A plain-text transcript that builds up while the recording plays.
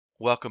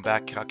Welcome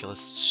back, calculus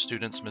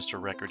students.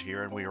 Mr. Record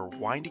here, and we are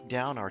winding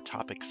down our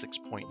topic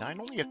 6.9.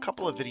 Only a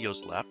couple of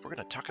videos left. We're going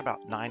to talk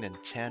about 9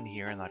 and 10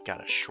 here, and I've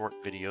got a short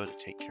video to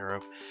take care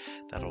of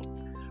that'll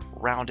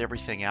round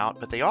everything out.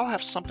 But they all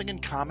have something in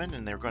common,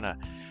 and they're going to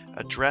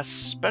address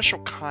special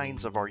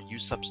kinds of our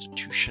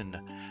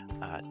U-substitution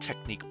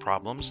technique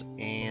problems,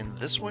 and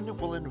this one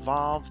will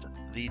involve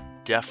the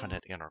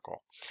definite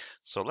integral.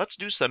 So let's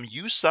do some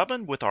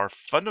U-subbing with our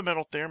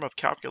fundamental theorem of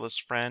calculus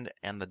friend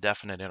and the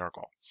definite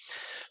integral.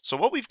 So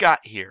what we've got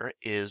here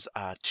is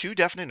two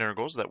definite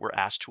integrals that we're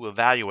asked to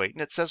evaluate,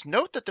 and it says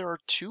note that there are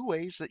two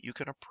ways that you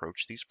can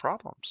approach these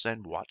problems,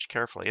 and watch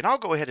carefully. And I'll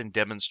go ahead and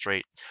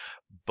demonstrate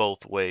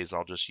both ways.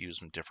 I'll just use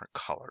them different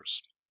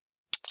colors.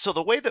 So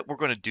the way that we're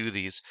going to do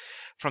these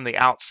from the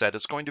outset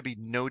is going to be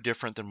no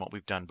different than what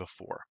we've done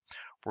before.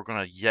 We're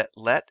going to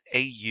let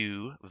a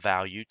u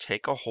value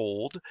take a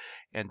hold,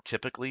 and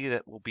typically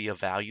that will be a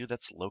value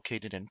that's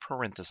located in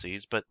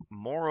parentheses. But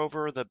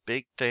moreover, the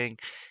big thing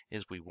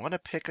is we want to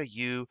pick a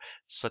u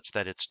such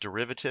that its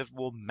derivative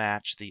will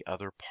match the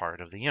other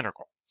part of the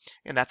integral.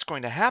 And that's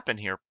going to happen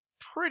here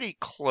pretty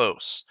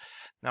close.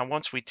 Now,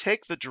 once we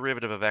take the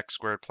derivative of x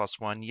squared plus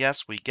 1,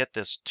 yes, we get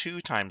this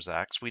 2 times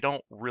x. We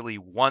don't really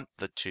want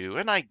the 2,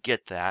 and I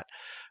get that,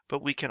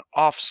 but we can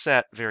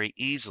offset very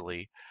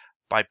easily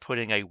by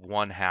putting a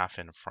 1/2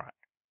 in front.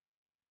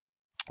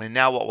 And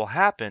now what will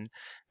happen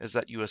is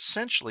that you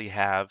essentially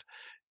have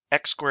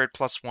x squared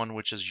plus 1,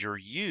 which is your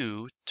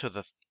u, to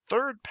the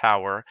third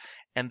power,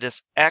 and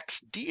this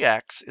x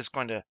dx is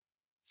going to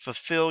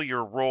fulfill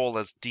your role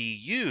as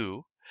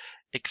du,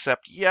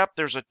 except, yep,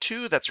 there's a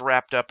 2 that's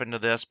wrapped up into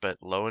this, but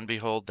lo and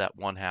behold, that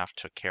 1/2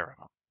 took care of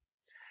them.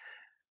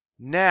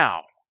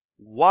 Now,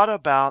 what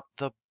about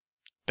the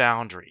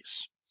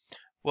boundaries?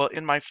 Well,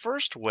 in my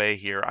first way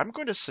here, I'm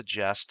going to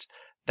suggest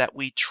that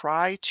we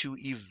try to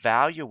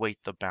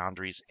evaluate the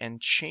boundaries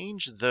and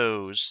change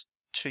those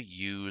to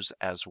u's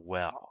as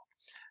well.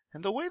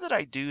 And the way that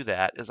I do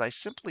that is I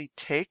simply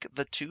take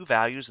the two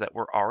values that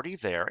were already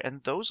there,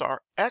 and those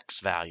are x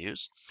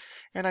values,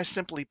 and I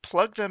simply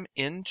plug them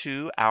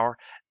into our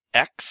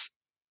x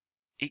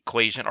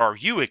equation, or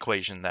u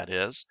equation that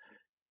is,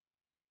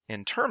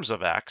 in terms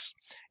of x,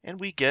 and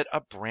we get a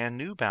brand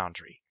new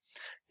boundary.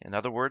 In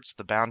other words,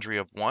 the boundary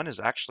of 1 is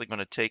actually going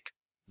to take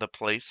the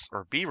place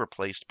or be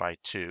replaced by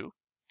 2.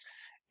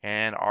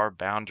 And our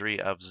boundary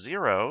of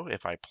 0,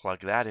 if I plug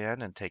that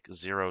in and take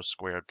 0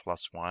 squared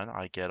plus 1,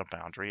 I get a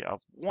boundary of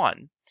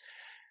 1.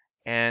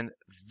 And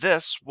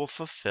this will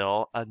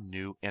fulfill a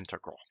new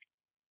integral.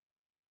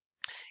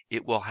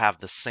 It will have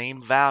the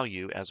same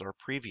value as our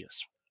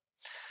previous.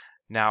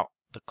 Now,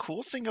 the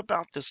cool thing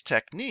about this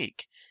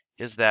technique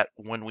is that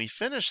when we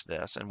finish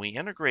this and we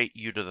integrate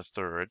u to the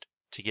third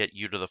to get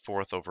u to the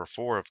fourth over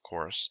 4, of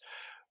course,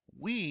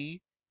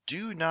 we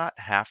do not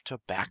have to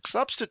back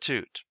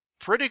substitute.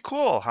 Pretty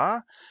cool,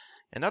 huh?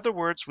 In other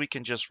words, we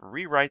can just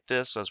rewrite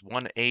this as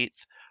 1/8,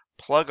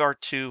 plug our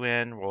 2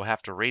 in, we'll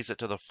have to raise it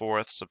to the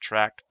fourth,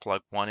 subtract,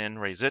 plug 1 in,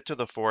 raise it to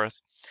the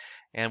fourth,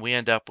 and we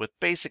end up with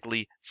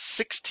basically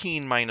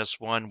 16 minus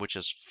 1, which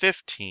is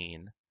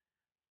 15,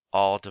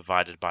 all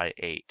divided by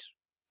 8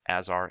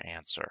 as our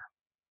answer.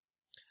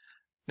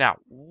 Now,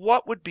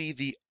 what would be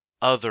the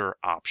other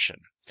option?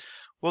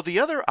 Well, the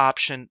other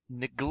option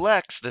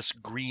neglects this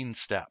green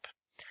step.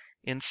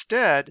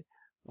 Instead,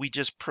 we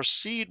just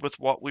proceed with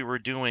what we were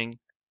doing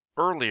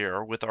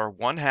earlier with our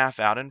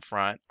 1/2 out in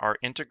front, our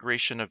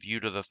integration of u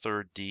to the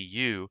third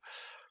du.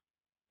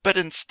 But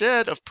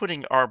instead of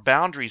putting our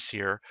boundaries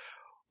here,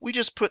 we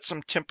just put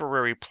some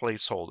temporary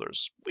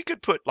placeholders. We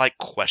could put like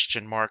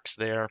question marks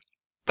there,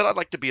 but I'd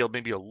like to be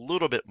maybe a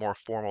little bit more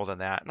formal than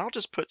that, and I'll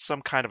just put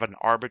some kind of an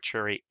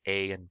arbitrary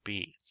a and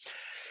b.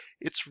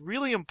 It's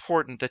really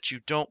important that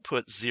you don't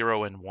put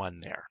 0 and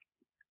 1 there,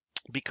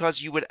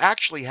 because you would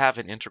actually have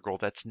an integral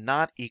that's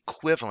not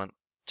equivalent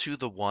to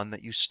the one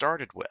that you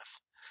started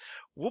with.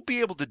 We'll be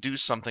able to do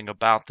something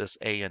about this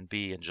a and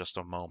b in just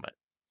a moment.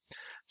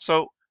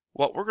 So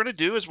what we're going to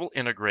do is we'll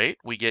integrate.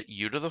 We get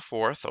u to the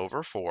fourth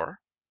over 4.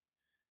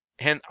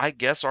 And I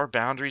guess our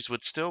boundaries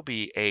would still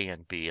be a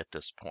and b at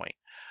this point.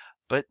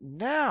 But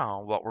now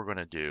what we're going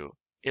to do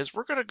is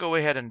we're going to go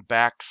ahead and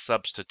back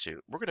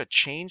substitute. We're going to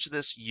change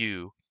this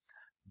u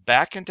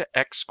back into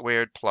x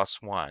squared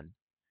plus 1.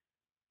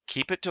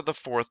 Keep it to the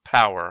fourth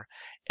power,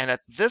 and at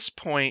this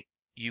point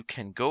you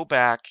can go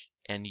back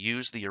and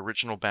use the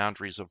original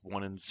boundaries of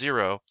 1 and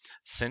 0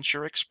 since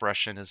your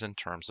expression is in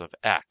terms of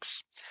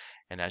x.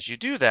 And as you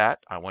do that,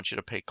 I want you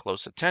to pay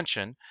close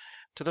attention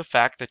to the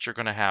fact that you're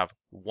going to have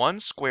 1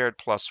 squared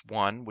plus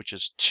 1, which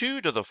is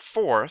 2 to the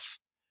fourth,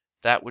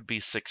 that would be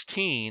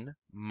 16,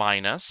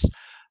 minus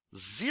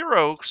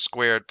 0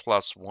 squared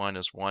plus 1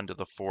 is 1 to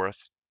the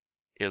fourth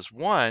is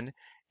 1,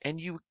 and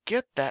you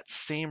get that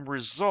same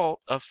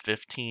result of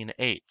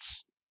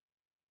 15/8.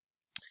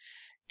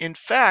 In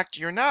fact,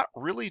 you're not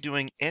really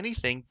doing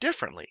anything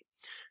differently.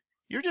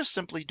 You're just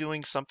simply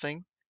doing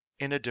something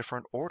in a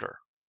different order.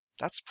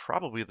 That's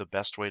probably the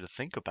best way to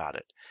think about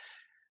it.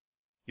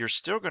 you're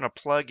still going to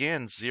plug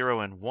in 0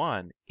 and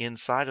 1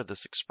 inside of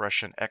this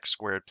expression x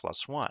squared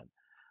plus 1.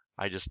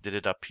 I just did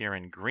it up here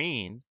in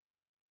green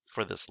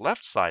for this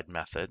left side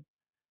method,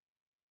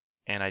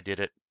 and I did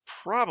it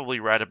probably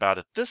right about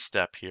at this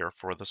step here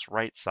for this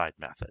right side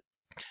method.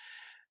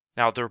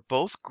 Now, they're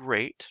both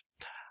great.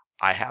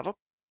 I have a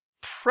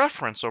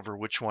preference over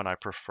which one I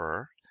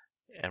prefer,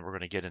 and we're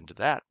going to get into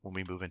that when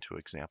we move into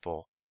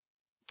example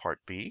part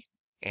B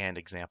and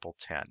example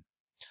 10.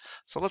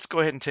 So let's go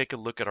ahead and take a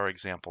look at our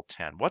example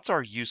 10. What's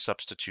our U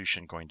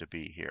substitution going to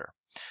be here?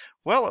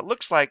 Well, it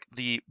looks like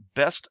the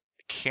best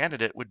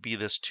candidate would be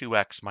this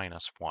 2x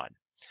minus 1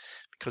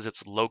 because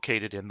it's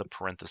located in the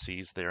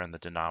parentheses there in the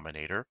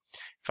denominator.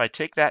 If I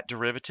take that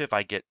derivative,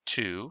 I get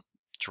 2,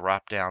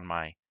 drop down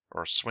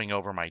or swing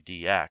over my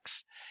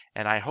dx.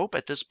 And I hope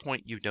at this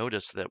point you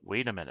notice that,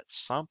 wait a minute,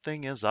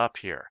 something is up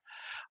here.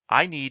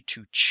 I need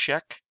to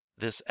check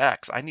this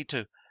x. I need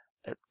to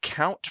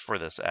count for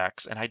this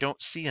x, and I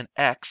don't see an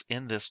x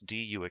in this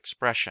du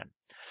expression.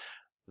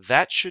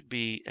 That should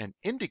be an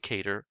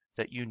indicator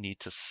that you need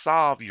to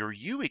solve your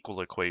u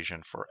equal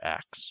equation for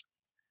x.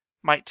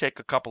 Might take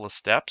a couple of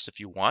steps if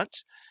you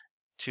want.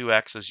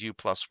 2x is u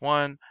plus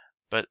 1,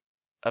 but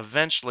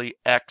eventually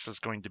x is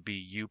going to be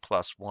u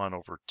plus 1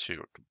 over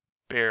 2.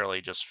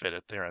 Barely just fit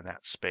it there in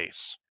that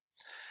space.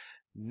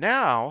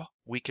 Now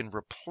we can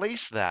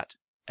replace that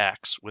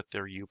x with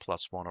their u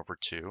plus 1 over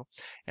 2.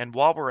 And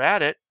while we're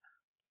at it,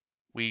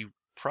 we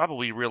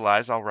probably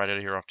realize, I'll write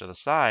it here off to the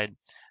side,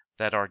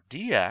 that our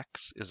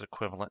dx is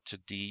equivalent to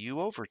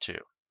du over 2.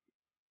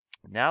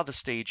 Now the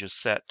stage is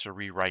set to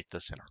rewrite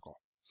this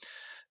integral.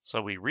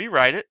 So we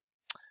rewrite it.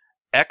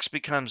 X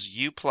becomes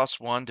u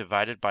plus 1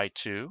 divided by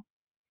 2.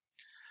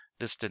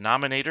 This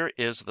denominator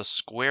is the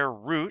square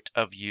root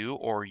of u,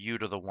 or u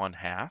to the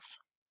 1/2.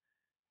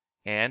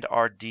 And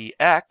our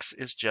dx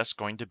is just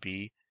going to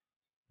be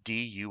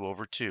du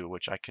over 2,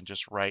 which I can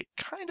just write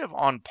kind of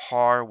on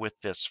par with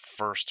this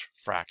first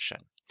fraction.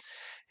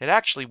 It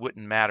actually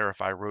wouldn't matter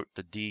if I wrote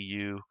the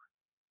du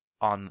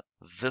on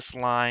this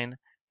line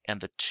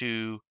and the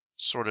 2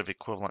 sort of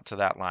equivalent to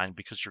that line,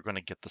 because you're going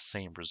to get the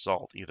same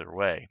result either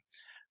way.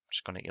 I'm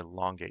just going to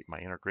elongate my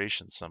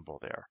integration symbol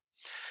there.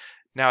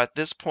 Now at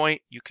this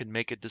point, you can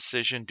make a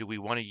decision. Do we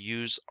want to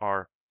use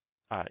our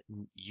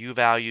u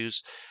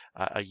values,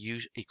 a u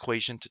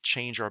equation to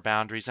change our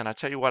boundaries? And I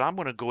tell you what, I'm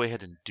going to go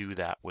ahead and do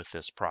that with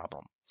this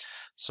problem.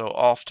 So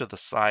off to the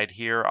side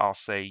here, I'll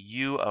say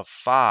u of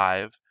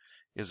 5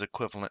 is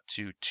equivalent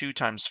to 2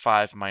 times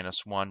 5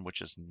 minus 1,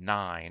 which is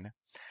 9.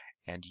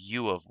 And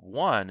u of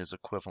 1 is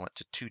equivalent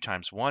to 2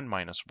 times 1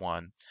 minus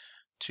 1.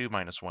 2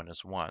 minus 1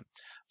 is 1.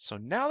 So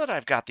now that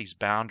I've got these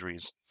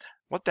boundaries,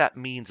 what that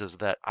means is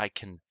that I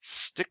can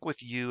stick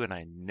with u and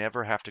I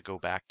never have to go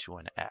back to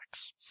an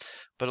x.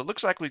 But it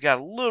looks like we've got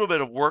a little bit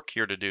of work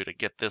here to do to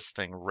get this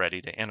thing ready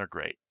to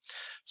integrate.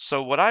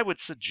 So what I would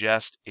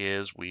suggest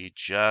is we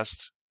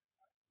just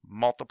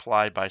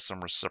multiply by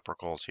some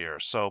reciprocals here.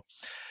 So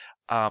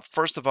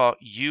first of all,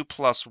 u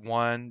plus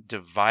 1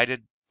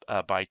 divided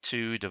by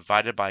 2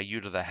 divided by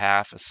u to the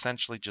 1/2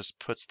 essentially just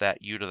puts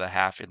that u to the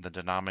 1/2 in the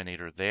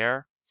denominator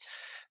there.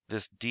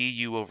 This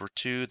du over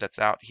 2 that's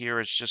out here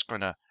is just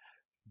going to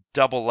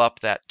double up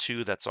that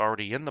 2 that's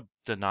already in the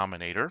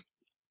denominator.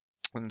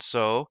 And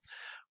so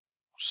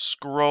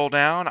scroll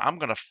down, I'm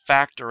going to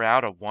factor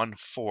out a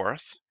 1/4.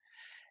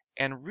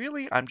 And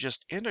really, I'm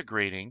just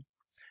integrating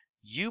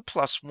u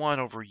plus 1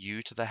 over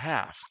u to the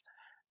 1/2.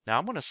 Now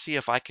I'm going to see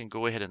if I can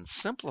go ahead and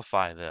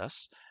simplify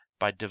this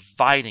by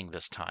dividing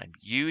this time.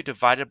 U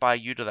divided by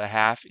u to the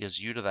 1/2 is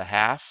u to the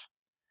 1/2,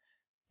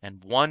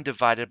 and 1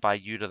 divided by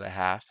u to the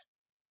 1/2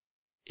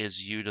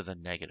 is u to the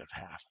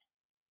 -1/2.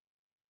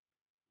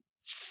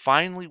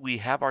 Finally, we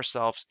have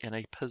ourselves in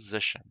a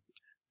position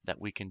that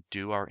we can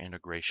do our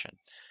integration.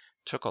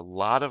 Took a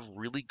lot of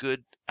really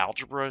good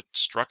algebra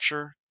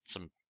structure,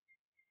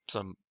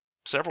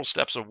 several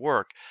steps of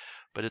work,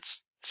 but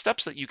it's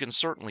steps that you can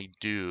certainly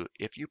do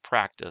if you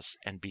practice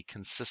and be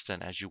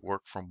consistent as you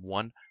work from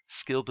one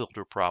skill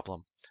builder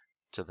problem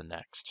to the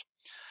next.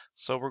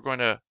 So we're going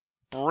to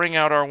bring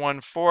out our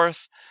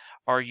 1/4.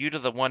 Our u to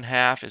the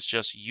 1/2 is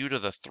just u to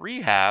the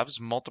 3/2,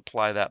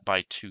 multiply that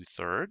by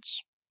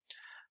 2/3,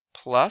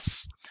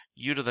 plus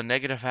u to the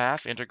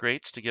 -1/2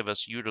 integrates to give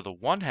us u to the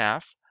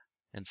 1/2.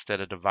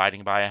 Instead of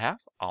dividing by a 1/2,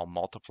 I'll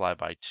multiply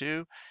by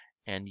 2.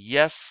 And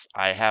yes,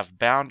 I have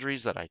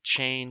boundaries that I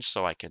change,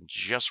 so I can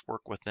just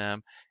work with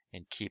them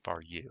and keep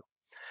our u.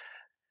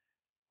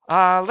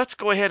 Let's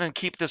go ahead and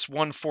keep this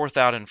 1/4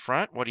 out in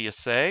front. What do you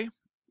say?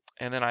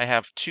 And then I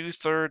have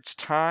 2/3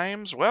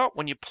 times, well,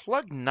 when you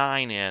plug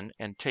 9 in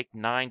and take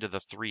 9 to the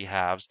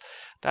 3/2,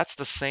 that's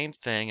the same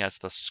thing as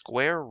the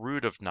square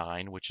root of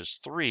 9, which is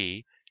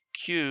 3,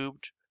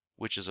 cubed,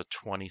 which is a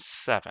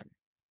 27.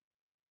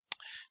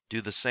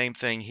 Do the same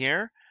thing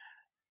here.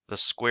 The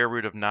square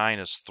root of 9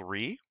 is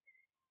 3.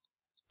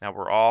 Now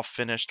we're all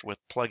finished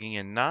with plugging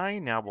in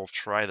 9. Now we'll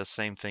try the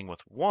same thing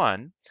with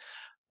 1.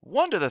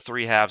 1 to the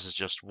 3/2 is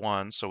just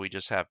 1, so we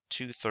just have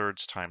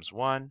 2/3 times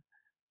 1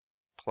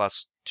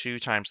 plus 2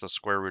 times the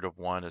square root of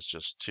 1 is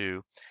just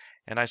 2.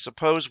 And I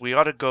suppose we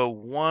ought to go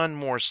one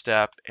more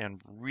step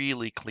and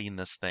really clean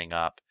this thing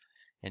up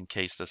in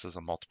case this is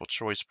a multiple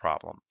choice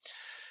problem.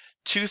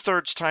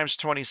 2/3 times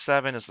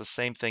 27 is the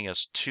same thing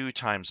as 2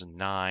 times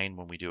 9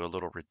 when we do a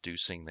little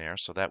reducing there.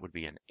 So that would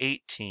be an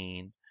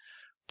 18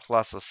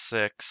 plus a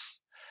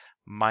 6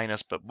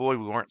 minus, but boy,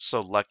 we weren't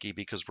so lucky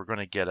because we're going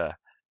to get a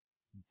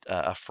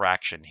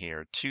fraction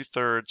here.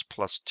 2/3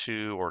 plus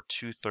 2, or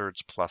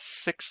 2/3 plus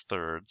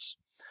 6/3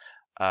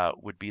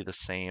 would be the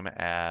same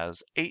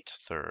as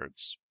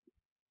 8/3.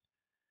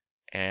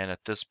 And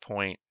at this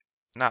point,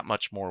 not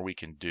much more we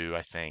can do,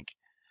 I think.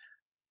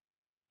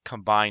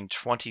 Combine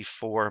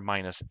 24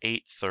 minus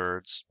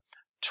 8/3.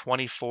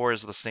 24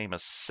 is the same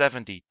as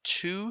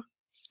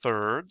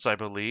 72/3, I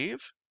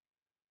believe.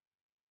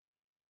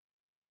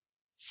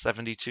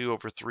 72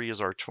 over 3 is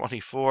our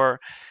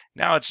 24.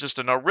 Now it's just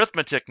an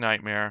arithmetic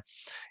nightmare.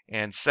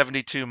 And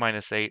 72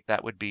 minus 8,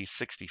 that would be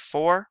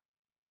 64.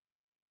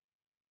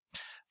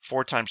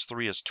 4 times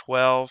 3 is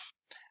 12.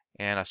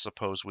 And I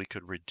suppose we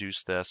could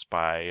reduce this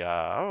by,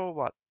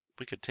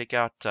 we could take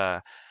out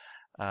a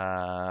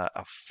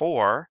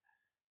 4,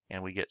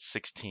 and we get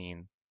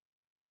 16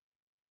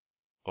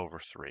 over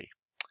 3.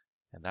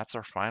 And that's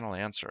our final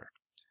answer.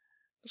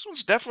 This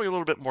one's definitely a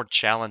little bit more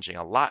challenging,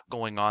 a lot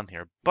going on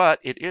here, but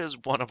it is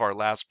one of our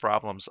last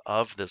problems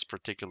of this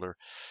particular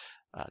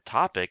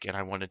topic, and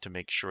I wanted to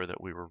make sure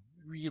that we were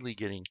really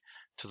getting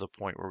to the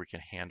point where we can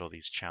handle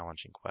these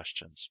challenging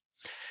questions.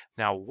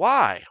 Now,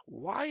 why?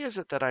 Why is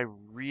it that I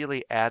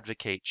really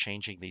advocate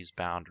changing these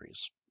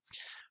boundaries?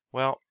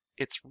 Well,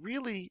 it's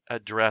really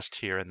addressed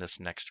here in this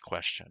next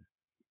question.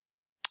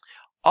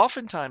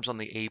 Oftentimes on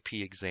the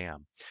AP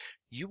exam,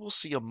 you will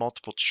see a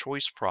multiple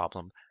choice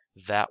problem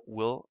that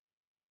will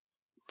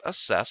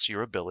assess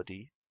your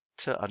ability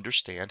to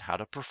understand how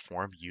to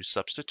perform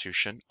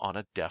U-substitution on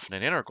a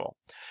definite integral.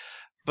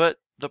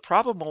 But the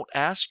problem won't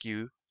ask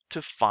you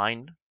to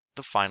find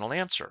the final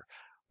answer.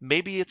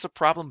 Maybe it's a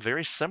problem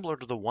very similar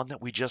to the one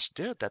that we just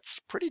did. That's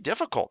pretty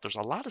difficult. There's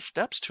a lot of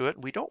steps to it.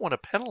 And we don't want to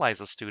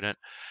penalize a student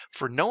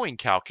for knowing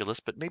calculus,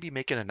 but maybe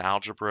making an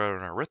algebra or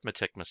an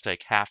arithmetic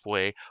mistake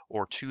halfway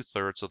or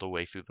 2/3 of the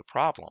way through the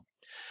problem.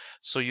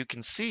 So you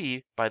can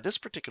see by this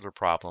particular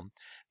problem,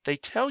 they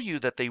tell you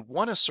that they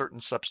want a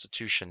certain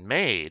substitution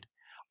made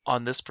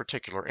on this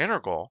particular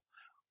integral.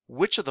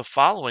 Which of the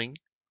following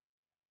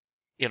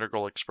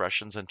integral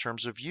expressions in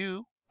terms of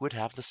U would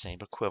have the same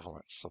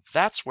equivalence? So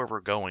that's where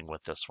we're going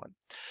with this one.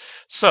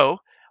 So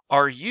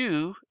our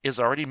U is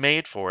already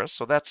made for us,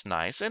 so that's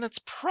nice. And it's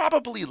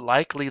probably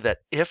likely that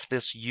if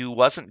this U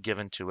wasn't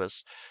given to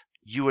us,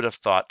 you would have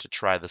thought to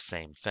try the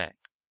same thing.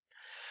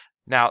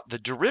 Now, the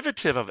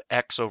derivative of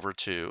x over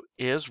 2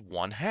 is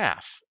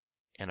 1/2.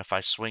 And if I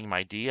swing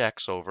my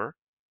dx over,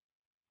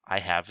 I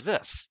have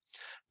this.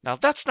 Now,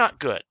 that's not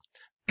good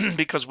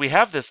because we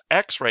have this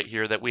x right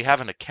here that we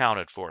haven't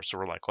accounted for. So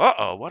we're like,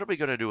 uh-oh, what are we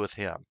going to do with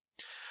him?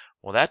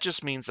 Well, that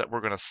just means that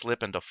we're going to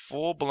slip into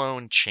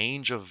full-blown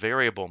change of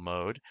variable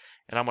mode.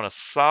 And I'm going to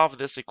solve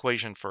this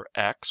equation for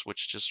x,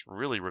 which just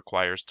really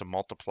requires to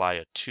multiply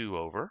a 2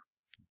 over.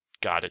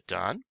 Got it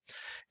done.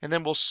 And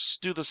then we'll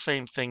do the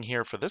same thing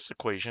here for this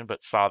equation,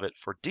 but solve it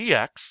for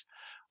dx.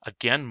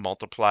 Again,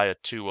 multiply a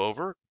 2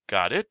 over.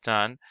 Got it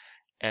done.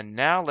 And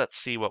now let's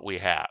see what we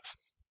have.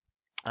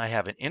 I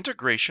have an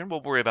integration.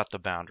 We'll worry about the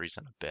boundaries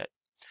in a bit.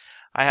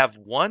 I have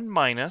 1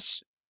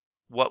 minus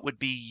what would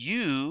be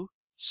u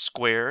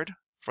squared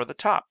for the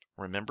top.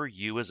 Remember,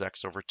 u is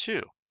x over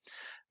 2.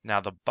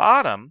 Now the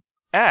bottom,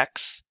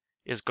 x,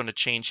 is going to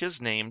change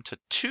his name to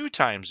 2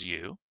 times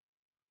u.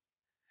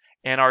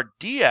 And our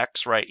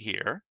dx right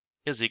here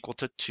is equal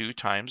to 2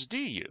 times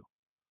du.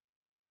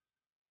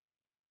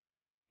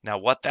 Now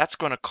what that's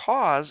going to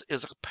cause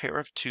is a pair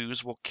of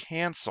 2's will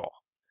cancel.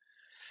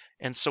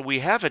 And so we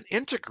have an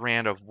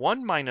integrand of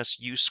 1 minus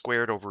u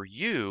squared over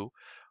u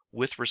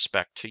with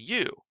respect to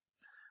u.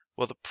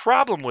 Well, the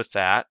problem with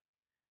that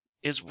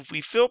is if we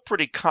feel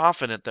pretty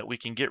confident that we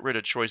can get rid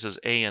of choices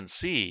A and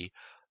C,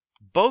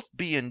 both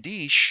B and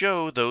D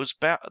show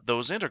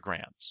those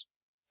integrands.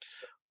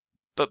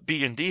 But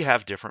B and D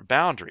have different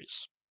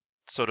boundaries.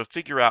 So to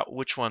figure out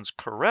which one's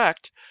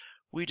correct,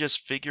 we just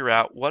figure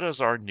out what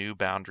is our new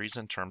boundaries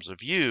in terms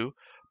of u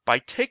by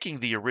taking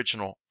the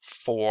original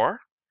 4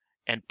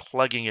 and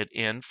plugging it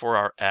in for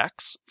our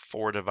x.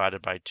 4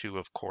 divided by 2,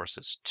 of course,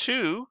 is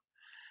 2.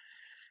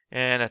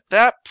 And at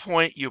that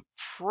point, you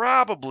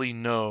probably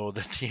know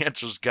that the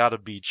answer's got to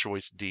be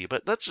choice D.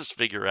 But let's just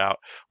figure out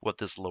what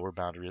this lower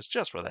boundary is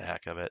just for the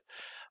heck of it.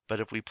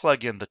 But if we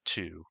plug in the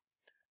 2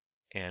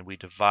 and we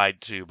divide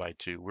 2 by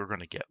 2, we're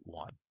going to get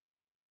 1.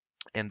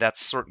 And that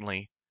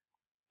certainly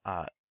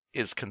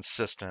is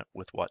consistent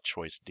with what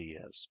choice D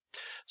is.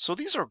 So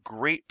these are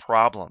great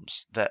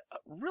problems that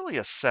really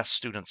assess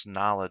students'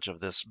 knowledge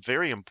of this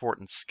very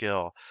important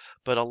skill,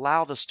 but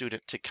allow the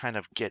student to kind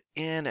of get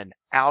in and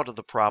out of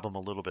the problem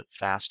a little bit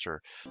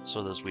faster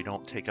so that we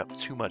don't take up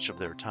too much of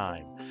their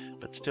time,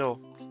 but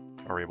still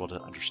are able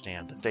to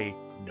understand that they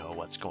know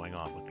what's going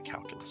on with the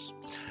calculus.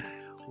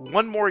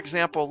 one more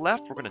example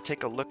left. We're going to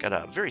take a look at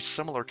a very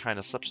similar kind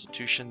of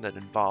substitution that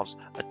involves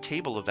a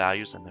table of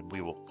values, and then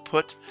we will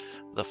put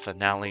the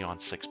finale on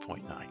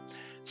 6.9.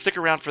 Stick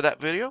around for that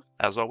video.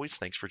 As always,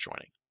 thanks for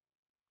joining.